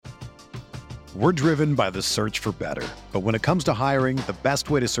We're driven by the search for better. But when it comes to hiring, the best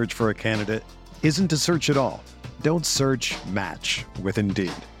way to search for a candidate isn't to search at all. Don't search, match with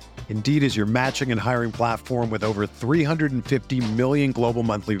Indeed. Indeed is your matching and hiring platform with over 350 million global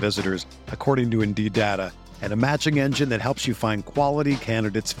monthly visitors, according to Indeed data, and a matching engine that helps you find quality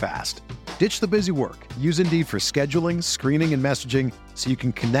candidates fast. Ditch the busy work. Use Indeed for scheduling, screening, and messaging so you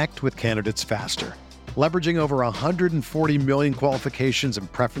can connect with candidates faster. Leveraging over 140 million qualifications and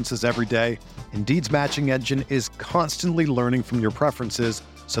preferences every day, Indeed's matching engine is constantly learning from your preferences,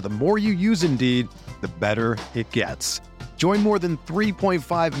 so the more you use Indeed, the better it gets. Join more than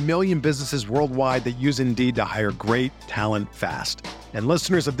 3.5 million businesses worldwide that use Indeed to hire great talent fast. And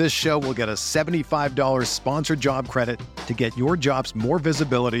listeners of this show will get a $75 sponsored job credit to get your jobs more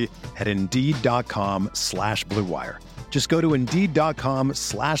visibility at Indeed.com/Blue Wire. Just go to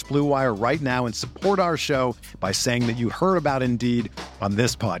Indeed.com/Blue Wire right now and support our show by saying that you heard about Indeed on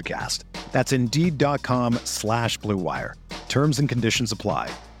this podcast. That's Indeed.com/Blue Wire. Terms and conditions apply.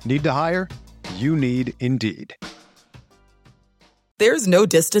 Need to hire? You need Indeed. There's no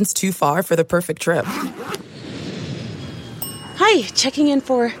distance too far for the perfect trip. Hi, checking in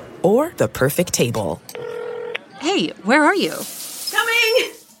for... Or the perfect table. Hey, where are you?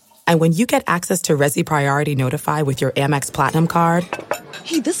 Coming! And when you get access to Resi Priority Notify with your Amex Platinum card...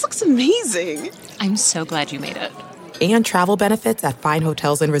 Hey, this looks amazing! I'm so glad you made it. And travel benefits at fine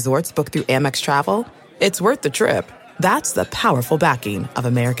hotels and resorts booked through Amex Travel, it's worth the trip. That's the powerful backing of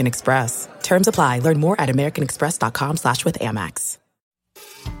American Express. Terms apply. Learn more at americanexpress.com/withAmex.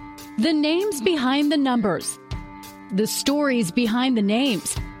 The names behind the numbers. The stories behind the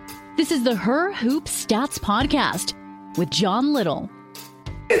names. This is the Her Hoop Stats Podcast with John Little.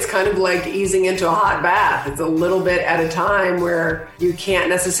 It's kind of like easing into a hot bath. It's a little bit at a time where you can't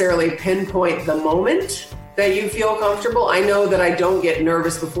necessarily pinpoint the moment that you feel comfortable. I know that I don't get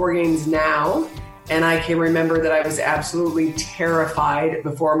nervous before games now. And I can remember that I was absolutely terrified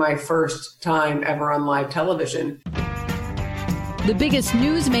before my first time ever on live television. The biggest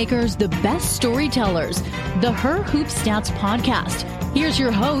newsmakers, the best storytellers. The Her Hoop Stats Podcast. Here's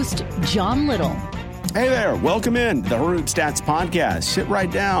your host, John Little. Hey there, welcome in to the Her Hoop Stats Podcast. Sit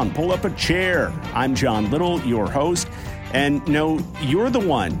right down, pull up a chair. I'm John Little, your host. And no, you're the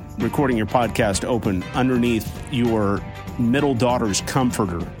one recording your podcast open underneath your middle daughter's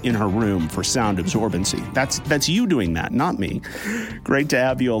comforter in her room for sound absorbency. That's you doing that, not me. Great to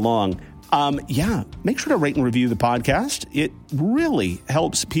have you along. Make sure to rate and review the podcast. It really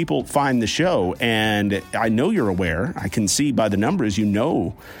helps people find the show. And I know you're aware. I can see by the numbers, you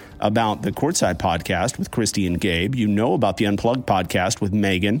know about the Courtside podcast with Christy and Gabe. You know about the Unplugged podcast with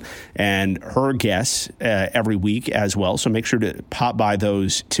Megan and her guests every week as well. So make sure to pop by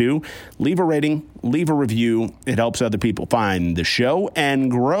those too. Leave a rating, leave a review. It helps other people find the show and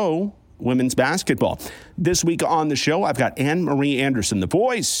grow women's basketball. This week on the show, I've got Anne-Marie Anderson, the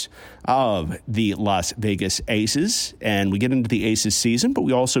voice of the Las Vegas Aces. And we get into the Aces season, but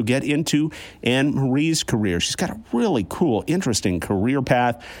we also get into Anne-Marie's career. She's got a really cool, interesting career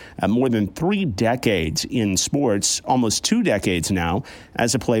path. More than 3 decades in sports, almost 2 decades now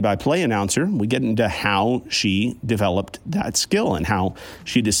as a play-by-play announcer. We get into how she developed that skill and how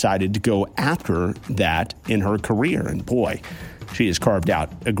she decided to go after that in her career. And boy, she has carved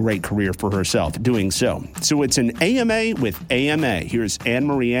out a great career for herself doing so. So it's an AMA with AMA. Here's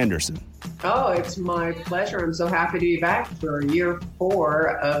Anne-Marie Anderson. Oh, it's my pleasure. I'm so happy to be back for year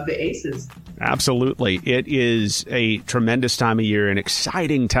 4 of the Aces. Absolutely. It is a tremendous time of year, an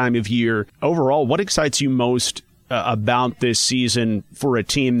exciting time of year. Overall, what excites you most about this season for a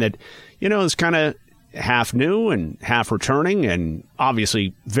team that, you know, is kind of half new and half returning and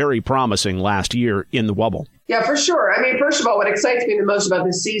obviously very promising last year in the Wubble? Yeah, for sure. I mean, first of all, what excites me the most about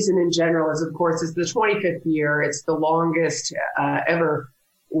this season in general is, of course, it's the 25th year. It's the longest ever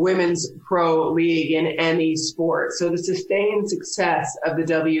women's pro league in any sport. So the sustained success of the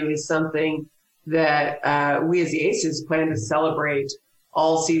W is something that we as the Aces plan to celebrate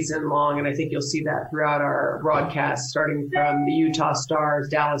all season long. And I think you'll see that throughout our broadcast, starting from the Utah Stars,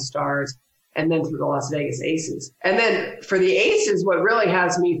 Dallas Stars, and then through the Las Vegas Aces. And then for the Aces, what really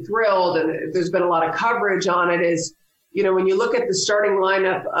has me thrilled, and there's been a lot of coverage on it, is, you know, when you look at the starting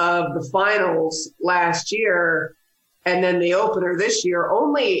lineup of the finals last year and then the opener this year,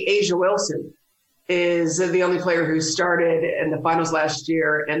 only Asia Wilson is the only player who started in the finals last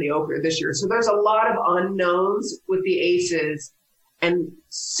year and the opener this year. So there's a lot of unknowns with the Aces and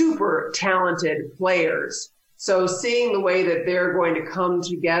super talented players. So seeing the way that they're going to come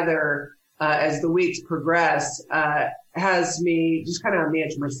together as the weeks progress has me just kind of on the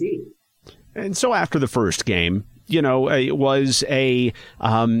edge of my seat. And so after the first game, it was a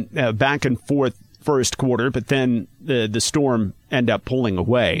back and forth first quarter, but then the Storm end up pulling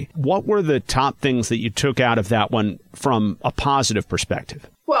away. What were the top things that you took out of that one from a positive perspective?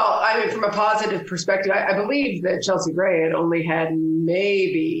 Well, I mean, from a positive perspective, I believe that Chelsea Gray had only had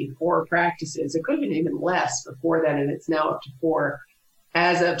maybe 4 practices. It could have been even less before then, and it's now up to 4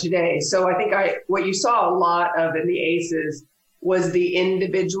 as of today. So I think what you saw a lot of in the Aces was the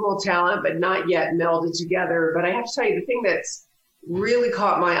individual talent, but not yet melded together. But I have to tell you, the thing that's really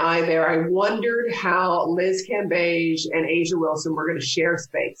caught my eye there, I wondered how Liz Cambage and A'ja Wilson were going to share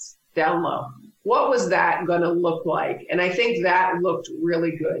space down low. What was that going to look like? And I think that looked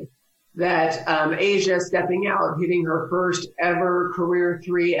really good. That A'ja stepping out, hitting her first ever career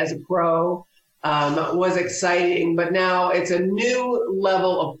 3 as a pro was exciting. But now it's a new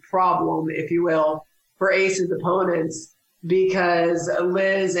level of problem, if you will, for Ace's opponents, because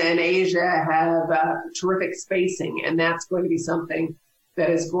Liz and A'ja have terrific spacing, and that's going to be something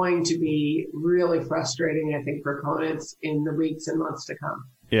that is going to be really frustrating, I think, for opponents in the weeks and months to come.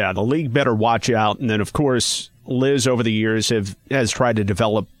 Yeah, the league better watch out. And then, of course, Liz over the years has tried to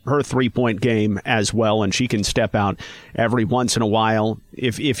develop her three-point game as well, and she can step out every once in a while.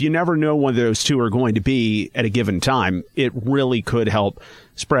 If you never know when those two are going to be at a given time, it really could help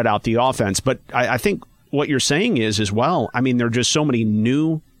spread out the offense. But I think what you're saying is as well, I mean, there are just so many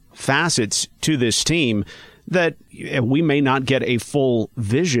new facets to this team that we may not get a full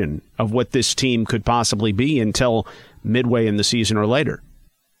vision of what this team could possibly be until midway in the season or later.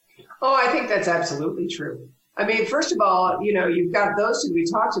 Oh, I think that's absolutely true. I mean, first of all, you've got those two we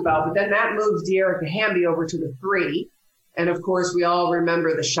talked about, but then that moves De'Erica Hamby over to the 3. And of course, we all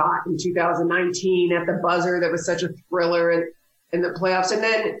remember the shot in 2019 at the buzzer that was such a thriller in the playoffs. And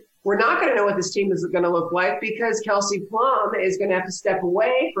then we're not going to know what this team is going to look like because Kelsey Plum is going to have to step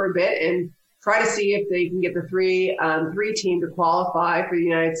away for a bit and try to see if they can get the 3 team to qualify for the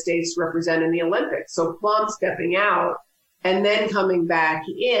United States to represent in the Olympics. So Plum stepping out and then coming back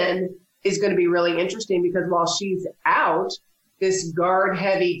in is going to be really interesting because while she's out, this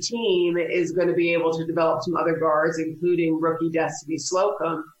guard-heavy team is going to be able to develop some other guards, including rookie Destiny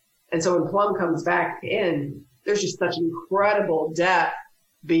Slocum. And so when Plum comes back in, there's just such incredible depth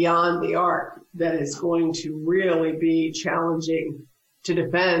beyond the arc that is going to really be challenging to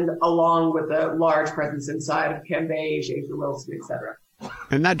defend, along with a large presence inside of Cambage, A'ja Wilson, et cetera.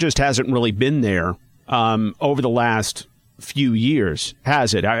 And that just hasn't really been there over the last few years,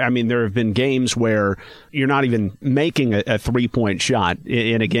 has it? I mean, there have been games where you're not even making a three-point shot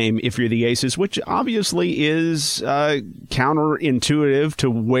in a game if you're the Aces, which obviously is counterintuitive to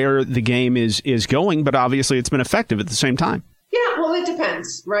where the game is going, but obviously it's been effective at the same time. Yeah, well, it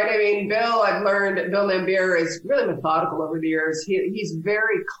depends, right? I mean, I've learned Bill Laimbeer is really methodical over the years. He's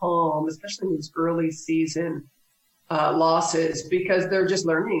very calm, especially in his early season losses, because they're just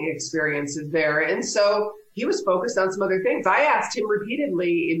learning experiences there. And so he was focused on some other things. I asked him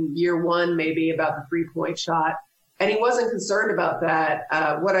repeatedly in year 1, maybe about the three-point shot, and he wasn't concerned about that.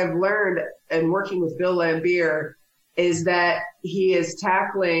 What I've learned in working with Bill Laimbeer is that he is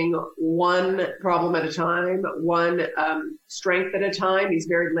tackling one problem at a time, one strength at a time. He's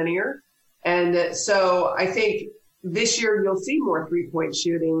very linear. And so I think this year you'll see more three-point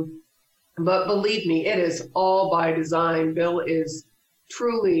shooting. But believe me, it is all by design. Bill is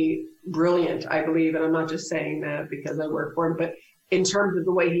truly brilliant, I believe. And I'm not just saying that because I work for him, but in terms of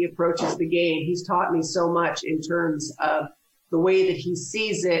the way he approaches the game, he's taught me so much in terms of the way that he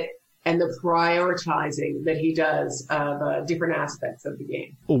sees it and the prioritizing that he does of different aspects of the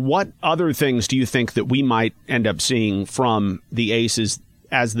game. What other things do you think that we might end up seeing from the Aces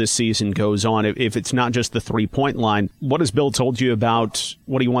as this season goes on? If it's not just the three-point line, what has Bill told you about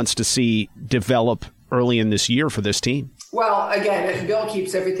what he wants to see develop early in this year for this team? Well, again, Bill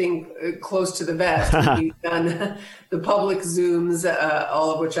keeps everything close to the vest. He's done the public Zooms,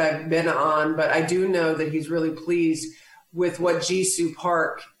 all of which I've been on, but I do know that he's really pleased with what Jisoo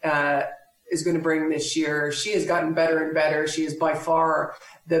Park is going to bring this year. She has gotten better and better. She is by far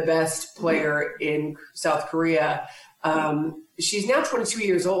the best player in South Korea. She's now 22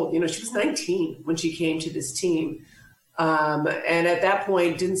 years old. She was 19 when she came to this team. And at that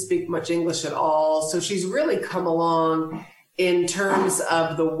point, didn't speak much English at all. So she's really come along in terms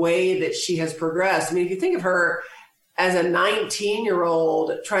of the way that she has progressed. I mean, if you think of her as a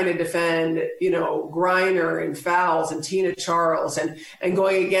 19-year-old trying to defend, Griner and fouls and Tina Charles and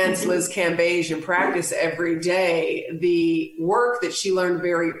going against Liz Cambage in practice every day, the work that she learned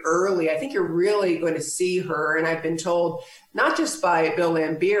very early, I think you're really going to see her. And I've been told, not just by Bill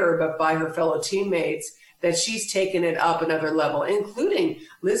Laimbeer, but by her fellow teammates, that she's taken it up another level, including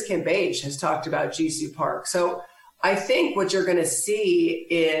Liz Cambage has talked about Jisoo Park. So I think what you're going to see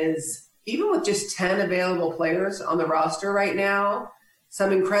is, even with just 10 available players on the roster right now,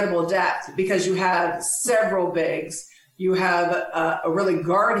 some incredible depth, because you have several bigs. You have a really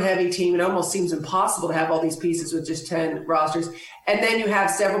guard-heavy team. It almost seems impossible to have all these pieces with just 10 rosters. And then you have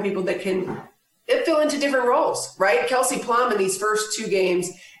several people that can fill into different roles, right? Kelsey Plum in these first 2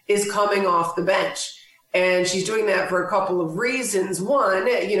 games is coming off the bench. And she's doing that for a couple of reasons. One,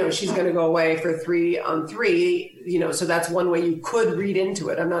 she's going to go away for 3-on-3, so that's one way you could read into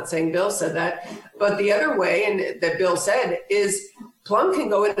it. I'm not saying Bill said that. But the other way, and that Bill said, is Plum can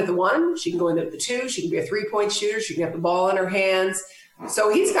go into the 1, she can go into the 2, she can be a 3-point shooter, she can have the ball in her hands.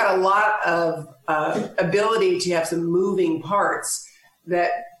 So he's got a lot of ability to have some moving parts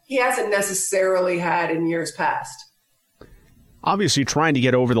that he hasn't necessarily had in years past. Obviously, trying to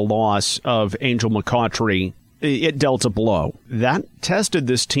get over the loss of Angel McCautry, it dealt a blow. That tested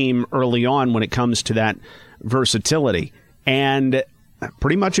this team early on when it comes to that versatility. And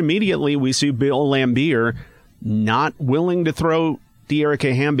pretty much immediately, we see Bill Laimbeer not willing to throw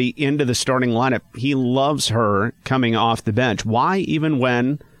De'Erica Hamby into the starting lineup. He loves her coming off the bench. Why, even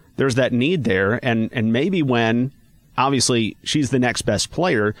when there's that need there, and maybe when, obviously, she's the next best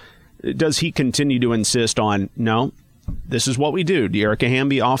player, does he continue to insist on, no, this is what we do, De'Erica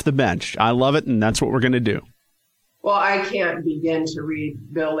Hamby off the bench. I love it, and that's what we're going to do. Well, I can't begin to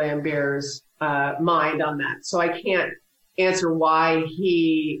read Bill Laimbeer's mind on that. So I can't answer why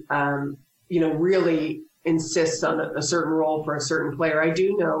he, really insists on a certain role for a certain player. I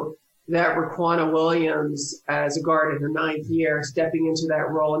do know that Raquana Williams, as a guard in her 9th year, stepping into that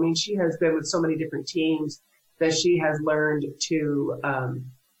role. I mean, she has been with so many different teams that she has learned to,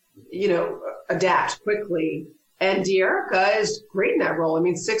 adapt quickly. And De'Erica is great in that role. I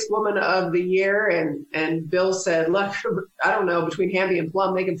mean, 6th woman of the year. And Bill said, look, I don't know, between Hamby and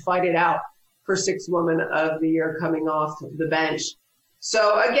Plum, they can fight it out for 6th woman of the year coming off the bench.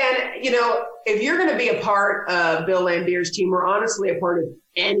 So again, if you're going to be a part of Bill Laimbeer's team, or honestly a part of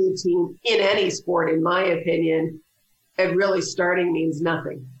any team in any sport, in my opinion, it really starting means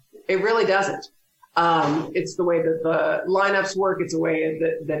nothing. It really doesn't. It's the way that the lineups work. It's the way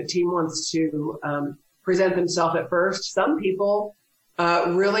that a team wants to present themselves at first. Some people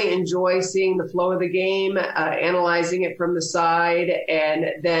really enjoy seeing the flow of the game, analyzing it from the side and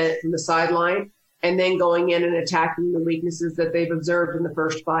then from the sideline, and then going in and attacking the weaknesses that they've observed in the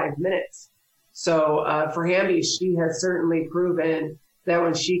first 5 minutes. So for Hamby, she has certainly proven that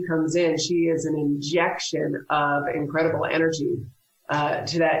when she comes in, she is an injection of incredible energy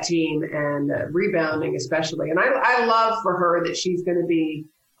to that team, and rebounding especially. And I love for her that she's going to be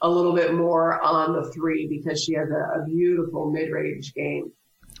a little bit more on the 3, because she has a beautiful mid-range game.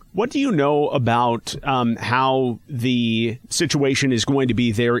 What do you know about how the situation is going to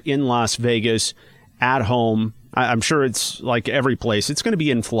be there in Las Vegas at home? I'm sure it's like every place. It's going to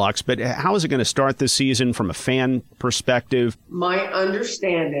be in flux, but how is it going to start this season from a fan perspective? My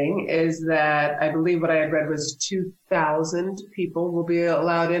understanding is that, I believe what I had read was 2,000 people will be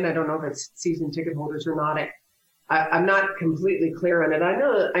allowed in. I don't know if it's season ticket holders or not. I'm not completely clear on it. I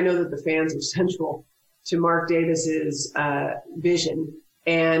know that the fans are central to Mark Davis's vision,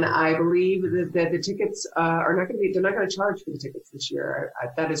 and I believe that the tickets are not going to be. They're not going to charge for the tickets this year.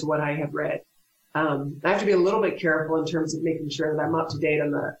 That is what I have read. I have to be a little bit careful in terms of making sure that I'm up to date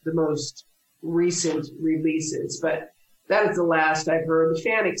on the most recent releases, but that is the last I've heard. The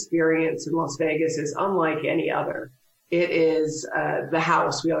fan experience in Las Vegas is unlike any other. It is the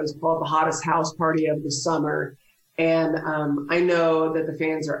house. We always call it the hottest house party of the summer. And I know that the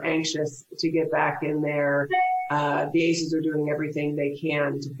fans are anxious to get back in there. The Aces are doing everything they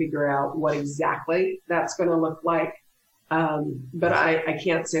can to figure out what exactly that's going to look like. But I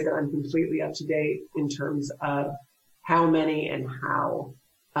can't say that I'm completely up to date in terms of how many and how.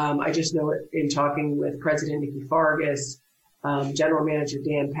 I just know it in talking with President Nikki Fargas, General Manager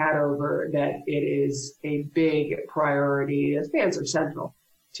Dan Padover, that it is a big priority. The fans are central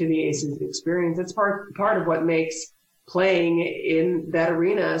to the Aces experience. It's part of what makes playing in that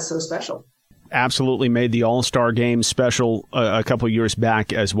arena so special. Absolutely made the All-Star Game special a couple of years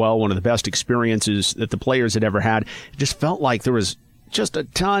back as well. One of the best experiences that the players had ever had. It just felt like there was just a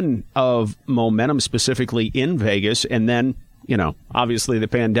ton of momentum specifically in Vegas. And then, obviously the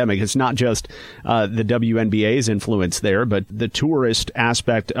pandemic. It's not just the WNBA's influence there, but the tourist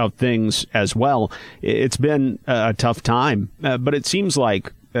aspect of things as well. It's been a tough time, but it seems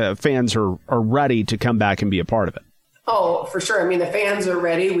like fans are ready to come back and be a part of it. Oh, for sure. I mean, the fans are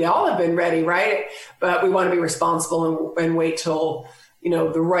ready. We all have been ready, right? But we want to be responsible and wait till,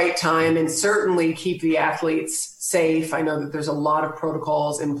 the right time, and certainly keep the athletes safe. I know that there's a lot of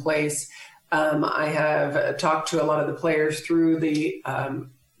protocols in place I have talked to a lot of the players through the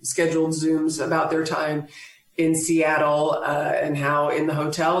scheduled Zooms about their time in Seattle and how in the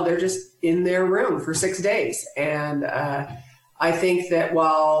hotel, they're just in their room for 6 days. And I think that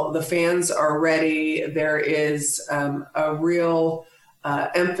while the fans are ready, there is a real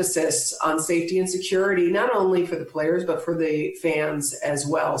emphasis on safety and security, not only for the players, but for the fans as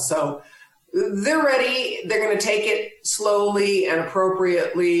well. So they're ready. They're going to take it slowly and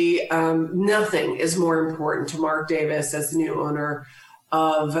appropriately. Nothing is more important to Mark Davis as the new owner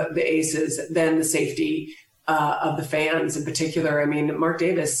of the Aces than the safety of the fans in particular. I mean, Mark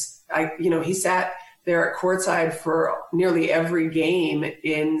Davis, he sat there at courtside for nearly every game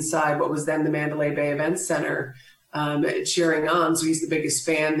inside what was then the Mandalay Bay Events Center, cheering on. So he's the biggest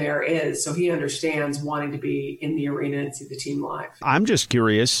fan there is. So he understands wanting to be in the arena and see the team live. I'm just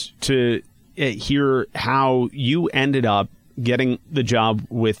curious to hear how you ended up getting the job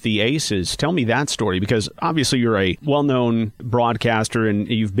with the Aces. Tell me that story, because obviously you're a well-known broadcaster and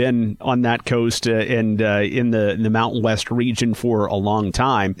you've been on that coast and in the Mountain West region for a long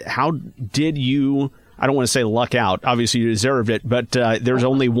time. How did you, I don't want to say luck out, obviously you deserved it, but there's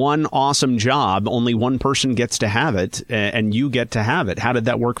only one awesome job, only one person gets to have it, and you get to have it. How did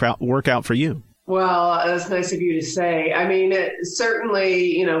that work out for you? Well, that's nice of you to say. I mean,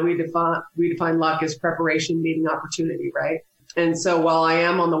 certainly, we define luck as preparation meeting opportunity, right? And so while I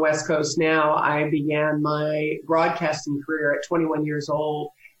am on the West Coast now, I began my broadcasting career at 21 years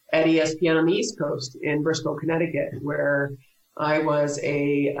old at ESPN on the East Coast in Bristol, Connecticut, where I was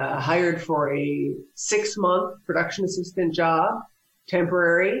hired for a 6-month production assistant job,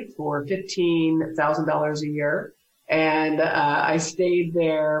 temporary, for $15,000 a year. And I stayed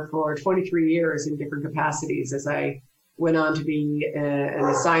there for 23 years in different capacities as I went on to be an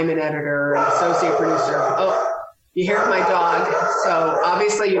assignment editor, an associate producer. Oh, you hear my dog. So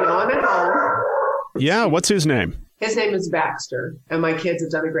obviously, I'm at home. Yeah, what's his name? His name is Baxter. And my kids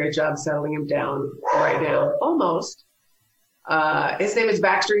have done a great job settling him down right now. Almost. His name is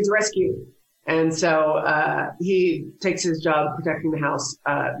Baxter. He's a rescue. And so he takes his job protecting the house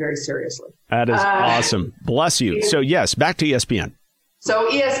very seriously. That is awesome. Bless you. So, yes, back to ESPN. So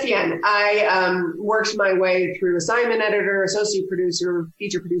ESPN, I worked my way through assignment editor, associate producer,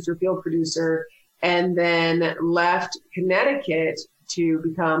 feature producer, field producer, and then left Connecticut to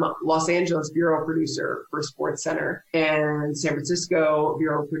become Los Angeles bureau producer for SportsCenter and San Francisco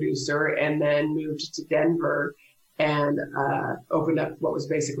bureau producer, and then moved to Denver and opened up what was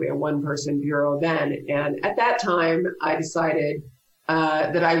basically a one-person bureau then. And at that time, I decided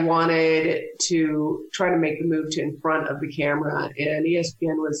that I wanted to try to make the move to in front of the camera. And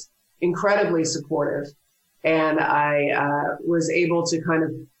ESPN was incredibly supportive. And I was able to kind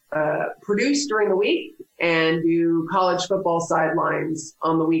of produce during the week and do college football sidelines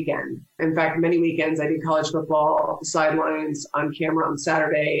on the weekend. In fact, many weekends I did college football sidelines on camera on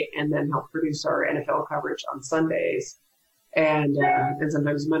Saturday and then helped produce our NFL coverage on Sundays and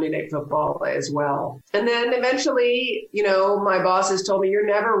sometimes Monday Night Football as well. And then eventually, my bosses told me, you're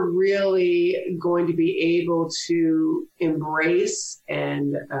never really going to be able to embrace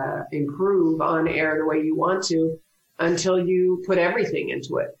and improve on air the way you want to until you put everything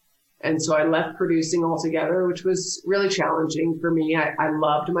into it. And so I left producing altogether, which was really challenging for me. I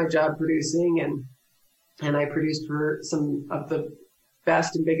loved my job producing, and I produced for some of the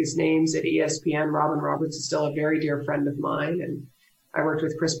best and biggest names at ESPN. Robin Roberts is still a very dear friend of mine, and I worked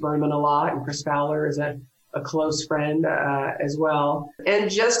with Chris Berman a lot, and Chris Fowler is a close friend as well, and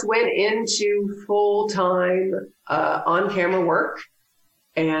just went into full-time on-camera work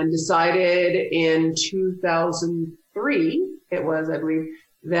and decided in 2003, it was, I believe,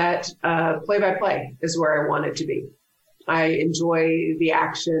 that play-by-play is where I wanted to be. I enjoy the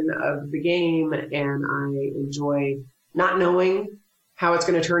action of the game, and I enjoy not knowing how it's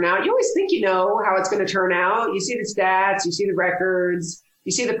going to turn out. You always think you know how it's going to turn out. You see the stats, you see the records,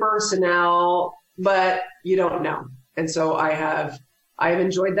 you see the personnel, but you don't know. And so I have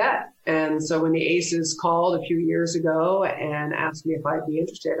enjoyed that. And so when the Aces called a few years ago and asked me if I'd be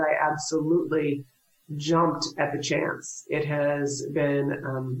interested, I absolutely jumped at the chance. It has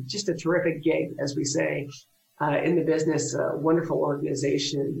been just a terrific gig, as we say in the business, a wonderful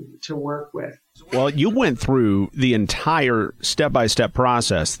organization to work with. Well, you went through the entire step-by-step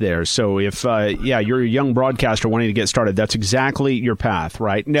process there. So if, you're a young broadcaster wanting to get started, that's exactly your path,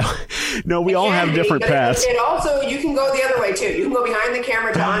 right? No, we all have different paths. It also, you can go the other way too. You can go behind the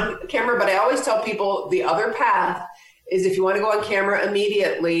camera to on camera, but I always tell people the other path is if you want to go on camera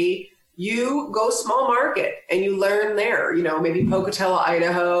immediately, you go small market and you learn there, maybe Pocatello,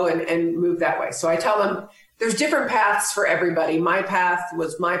 Idaho, and move that way. So I tell them there's different paths for everybody. My path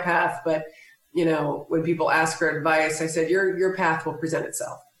was my path, but when people ask for advice, I said, your path will present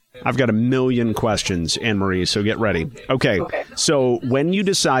itself. I've got a million questions, Anne-Marie, so get ready. Okay. So when you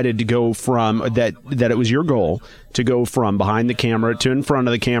decided to go from that it was your goal to go from behind the camera to in front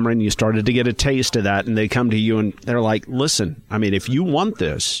of the camera, and you started to get a taste of that, and they come to you and they're like, listen, I mean, if you want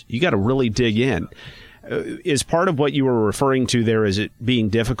this, you got to really dig in. Is part of what you were referring to there, is it being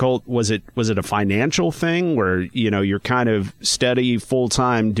difficult? Was it a financial thing where, you're kind of steady full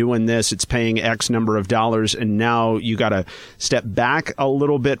time doing this, it's paying X number of dollars, and now you got to step back a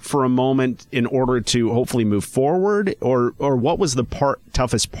little bit for a moment in order to hopefully move forward? Or what was the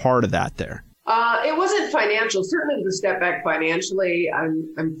toughest part of that there? It wasn't financial. Certainly the step back financially.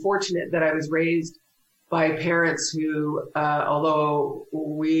 I'm fortunate that I was raised by parents who, although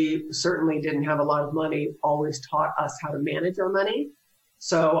we certainly didn't have a lot of money, always taught us how to manage our money.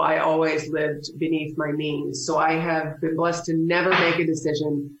 So I always lived beneath my means. So I have been blessed to never make a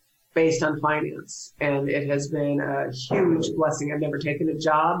decision based on finance. And it has been a huge blessing. I've never taken a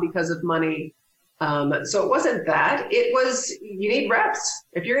job because of money. So it wasn't that. It was, you need reps.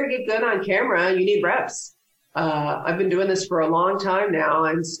 If you're going to get good on camera, you need reps. I've been doing this for a long time now,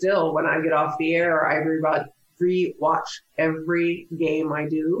 and still, when I get off the air, I re-watch every game I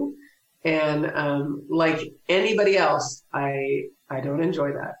do. And like anybody else, I don't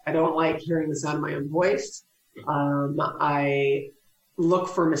enjoy that. I don't like hearing the sound of my own voice. I look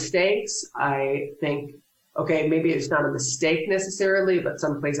for mistakes. I think, okay, maybe it's not a mistake necessarily, but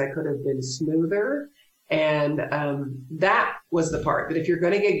someplace I could have been smoother. And that was the part that if you're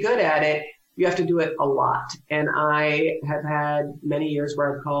going to get good at it, you have to do it a lot. And I have had many years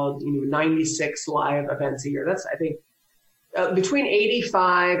where I've called, 96 live events a year. That's, I think, between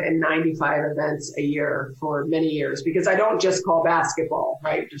 85 and 95 events a year for many years, because I don't just call basketball,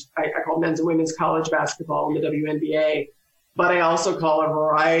 right? I call men's and women's college basketball and the WNBA, but I also call a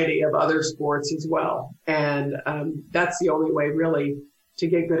variety of other sports as well. And that's the only way really to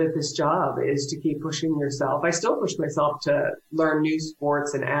get good at this job, is to keep pushing yourself. I still push myself to learn new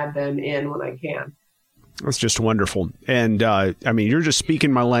sports and add them in when I can. That's just wonderful. And you're just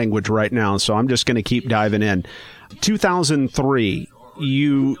speaking my language right now, so I'm just going to keep diving in. 2003,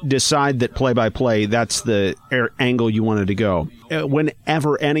 you decide that play-by-play, that's the angle you wanted to go.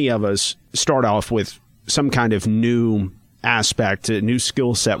 Whenever any of us start off with some kind of new aspect, a new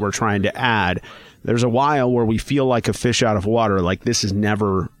skill set we're trying to add, there's a while where we feel like a fish out of water, like this is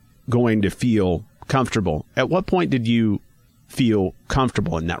never going to feel comfortable. At what point did you feel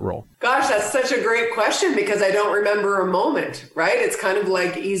comfortable in that role? Gosh, that's such a great question, because I don't remember a moment, right? It's kind of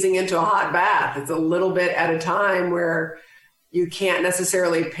like easing into a hot bath. It's a little bit at a time where you can't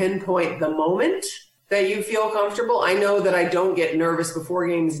necessarily pinpoint the moment that you feel comfortable. I know that I don't get nervous before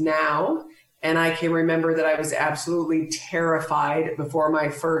games now. And I can remember that I was absolutely terrified before my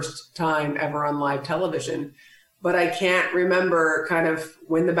first time ever on live television. But I can't remember kind of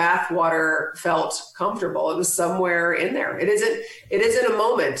when the bathwater felt comfortable. It was somewhere in there. It isn't a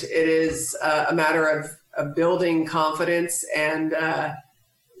moment. It is a matter of building confidence and,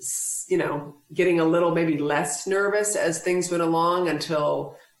 getting a little maybe less nervous as things went along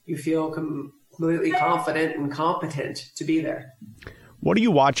until you feel completely confident and competent to be there. What are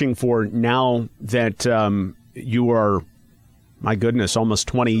you watching for now that you are, my goodness, almost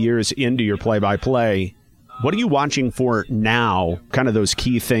 20 years into your play-by-play? What are you watching for now, kind of those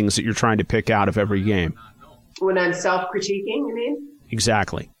key things that you're trying to pick out of every game? When I'm self-critiquing, you mean?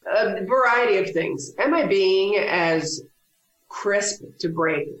 Exactly. A variety of things. Am I being as crisp to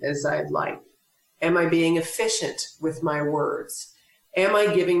break as I'd like? Am I being efficient with my words? Am I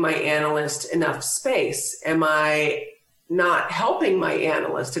giving my analyst enough space? Am I not helping my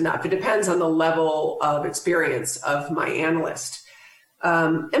analyst enough? It depends on the level of experience of my analyst.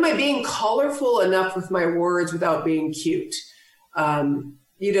 Am I being colorful enough with my words without being cute?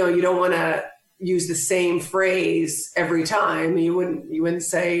 You don't want to use the same phrase every time. You wouldn't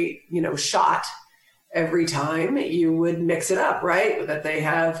say, shot every time. You would mix it up, right? That they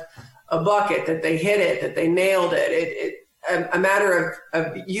have a bucket, that they hit it, that they nailed it. A matter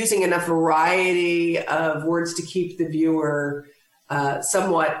of using enough variety of words to keep the viewer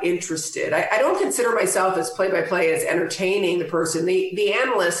somewhat interested. I don't consider myself as play-by-play as entertaining the person. The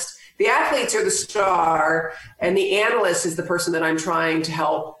analyst, the athletes are the star, and the analyst is the person that I'm trying to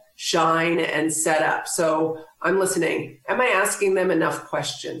help shine and set up. So I'm listening. Am I asking them enough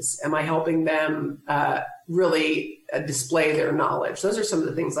questions? Am I helping them really display their knowledge? Those are some of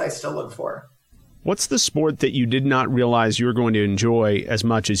the things I still look for. What's the sport that you did not realize you were going to enjoy as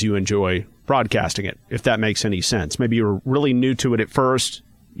much as you enjoy broadcasting it, if that makes any sense? Maybe you were really new to it at first.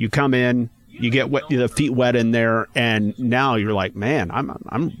 You come in, You get the feet wet in there, and now you're like, man,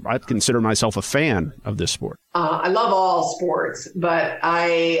 I consider myself a fan of this sport. I love all sports, but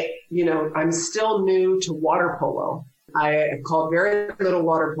I'm still new to water polo. I have called very little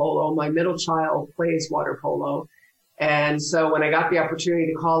water polo. My middle child plays water polo. And so when I got the opportunity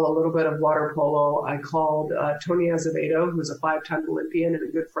to call a little bit of water polo, I called Tony Azevedo, who's a 5-time Olympian and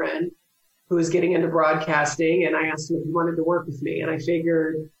a good friend, who was getting into broadcasting. And I asked him if he wanted to work with me. And I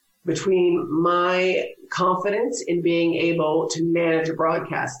figured between my confidence in being able to manage a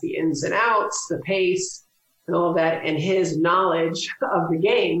broadcast, the ins and outs, the pace, and all of that, and his knowledge of the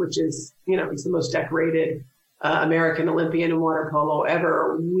game, which is, he's the most decorated American Olympian in water polo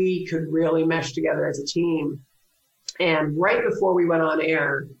ever, we could really mesh together as a team. And right before we went on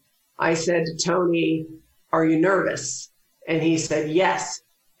air, I said to Tony, "Are you nervous?" And he said, "Yes."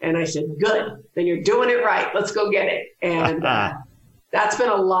 And I said, "Good, then you're doing it right. Let's go get it." And that's been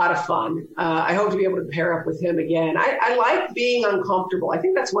a lot of fun. I hope to be able to pair up with him again. I like being uncomfortable. I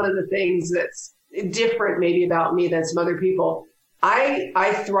think that's one of the things that's different maybe about me than some other people.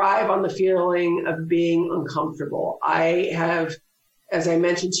 I thrive on the feeling of being uncomfortable. I have, as I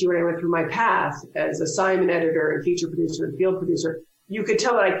mentioned to you when I went through my path as assignment editor and feature producer and field producer, you could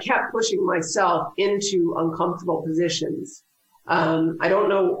tell that I kept pushing myself into uncomfortable positions. I don't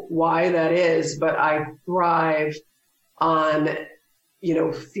know why that is, but I thrive on,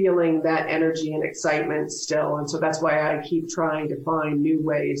 feeling that energy and excitement still. And so that's why I keep trying to find new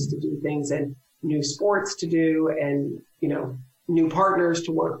ways to do things and new sports to do and, new partners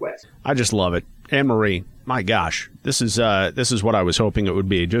to work with. I just love it. Anne-Marie, my gosh, this is what I was hoping it would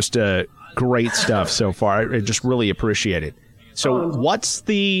be. Just great stuff so far. I just really appreciate it. So what's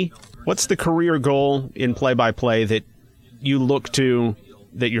the career goal in play-by-play that you look to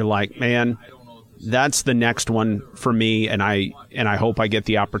that you're like, man, that's the next one for me, and I hope I get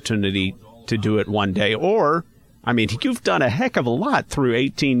the opportunity to do it one day? Or, I mean, you've done a heck of a lot through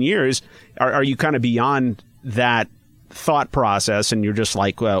 18 years. Are you kind of beyond that thought process and you're just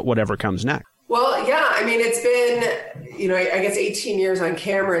like, well, whatever comes next? Well, yeah. I mean, it's been, I guess 18 years on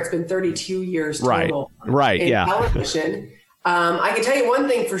camera. It's been 32 years total. Right. In Yeah. television. I can tell you one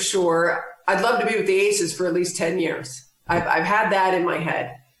thing for sure. I'd love to be with the Aces for at least 10 years. I've had that in my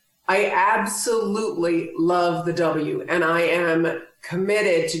head. I absolutely love the W, and I am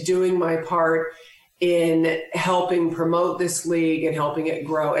committed to doing my part in helping promote this league and helping it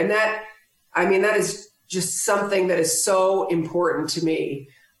grow. And that is just something that is so important to me,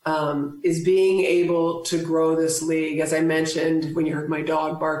 is being able to grow this league. As I mentioned, when you heard my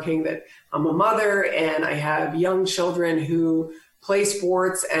dog barking, that I'm a mother and I have young children who play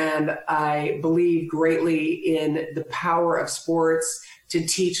sports, and I believe greatly in the power of sports to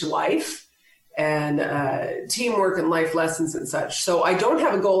teach life and teamwork and life lessons and such. So I don't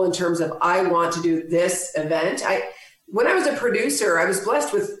have a goal in terms of I want to do this event. When I was a producer, I was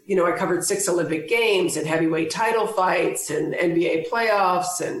blessed with, I covered 6 Olympic Games and heavyweight title fights and NBA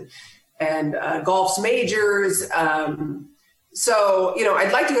playoffs and golf's majors. So,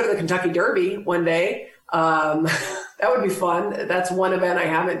 I'd like to go to the Kentucky Derby one day. That would be fun. That's one event I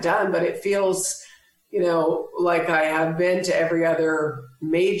haven't done, but it feels, like I have been to every other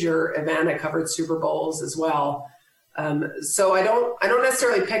major event. I covered Super Bowls as well. So I don't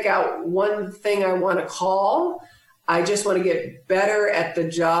necessarily pick out one thing I want to call. I just want to get better at the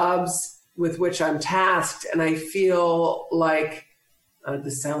jobs with which I'm tasked. And I feel like,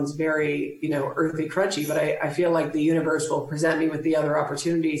 this sounds very, earthy, crunchy, but I feel like the universe will present me with the other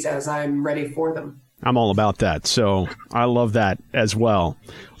opportunities as I'm ready for them. I'm all about that. So I love that as well.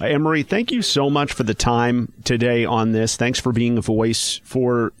 Anne-Marie, thank you so much for the time today on this. Thanks for being a voice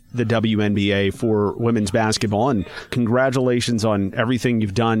for the WNBA, for women's basketball, and congratulations on everything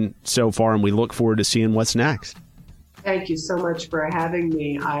you've done so far, and we look forward to seeing what's next. Thank you so much for having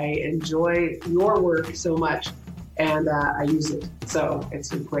me. I enjoy your work so much, and I use it. So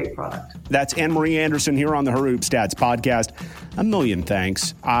it's a great product. That's Anne-Marie Anderson here on the Her Hoop Stats podcast. A million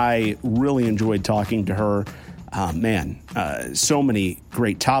thanks. I really enjoyed talking to her. So many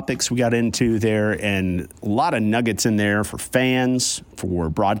great topics we got into there, and a lot of nuggets in there for fans, for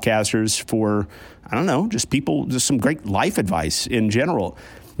broadcasters, for, just people, just some great life advice in general.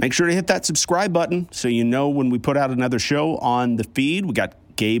 Make sure to hit that subscribe button so you know when we put out another show on the feed. We got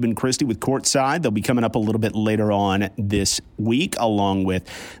Gabe and Christy with Courtside. They'll be coming up a little bit later on this week, along with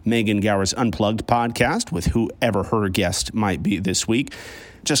Megan Gower's Unplugged podcast with whoever her guest might be this week.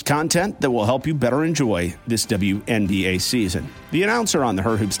 Just content that will help you better enjoy this WNBA season. The announcer on the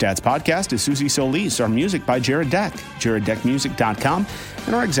Her Hoop Stats podcast is Susie Solis. Our music by Jared Deck, jareddeckmusic.com.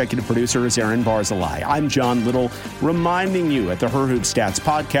 And our executive producer is Aaron Barzilai. I'm John Little, reminding you at the Her Hoop Stats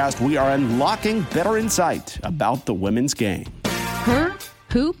podcast, we are unlocking better insight about the women's game. Her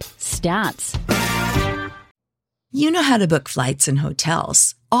Hoop Stats. You know how to book flights and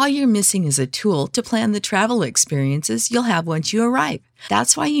hotels. All you're missing is a tool to plan the travel experiences you'll have once you arrive.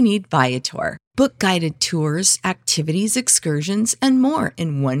 That's why you need Viator. Book guided tours, activities, excursions, and more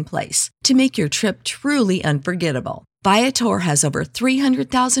in one place to make your trip truly unforgettable. Viator has over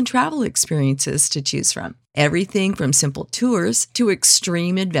 300,000 travel experiences to choose from. Everything from simple tours to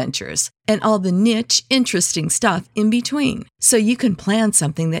extreme adventures and all the niche, interesting stuff in between. So you can plan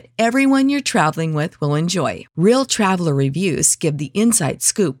something that everyone you're traveling with will enjoy. Real traveler reviews give the inside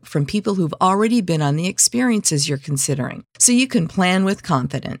scoop from people who've already been on the experiences you're considering. So you can plan with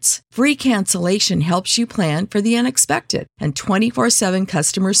confidence. Free cancellation helps you plan for the unexpected. And 24/7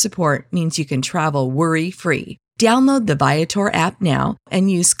 customer support means you can travel worry-free. Download the Viator app now and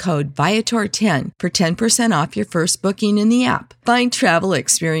use code Viator10 for 10% off your first booking in the app. Find travel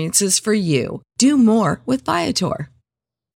experiences for you. Do more with Viator.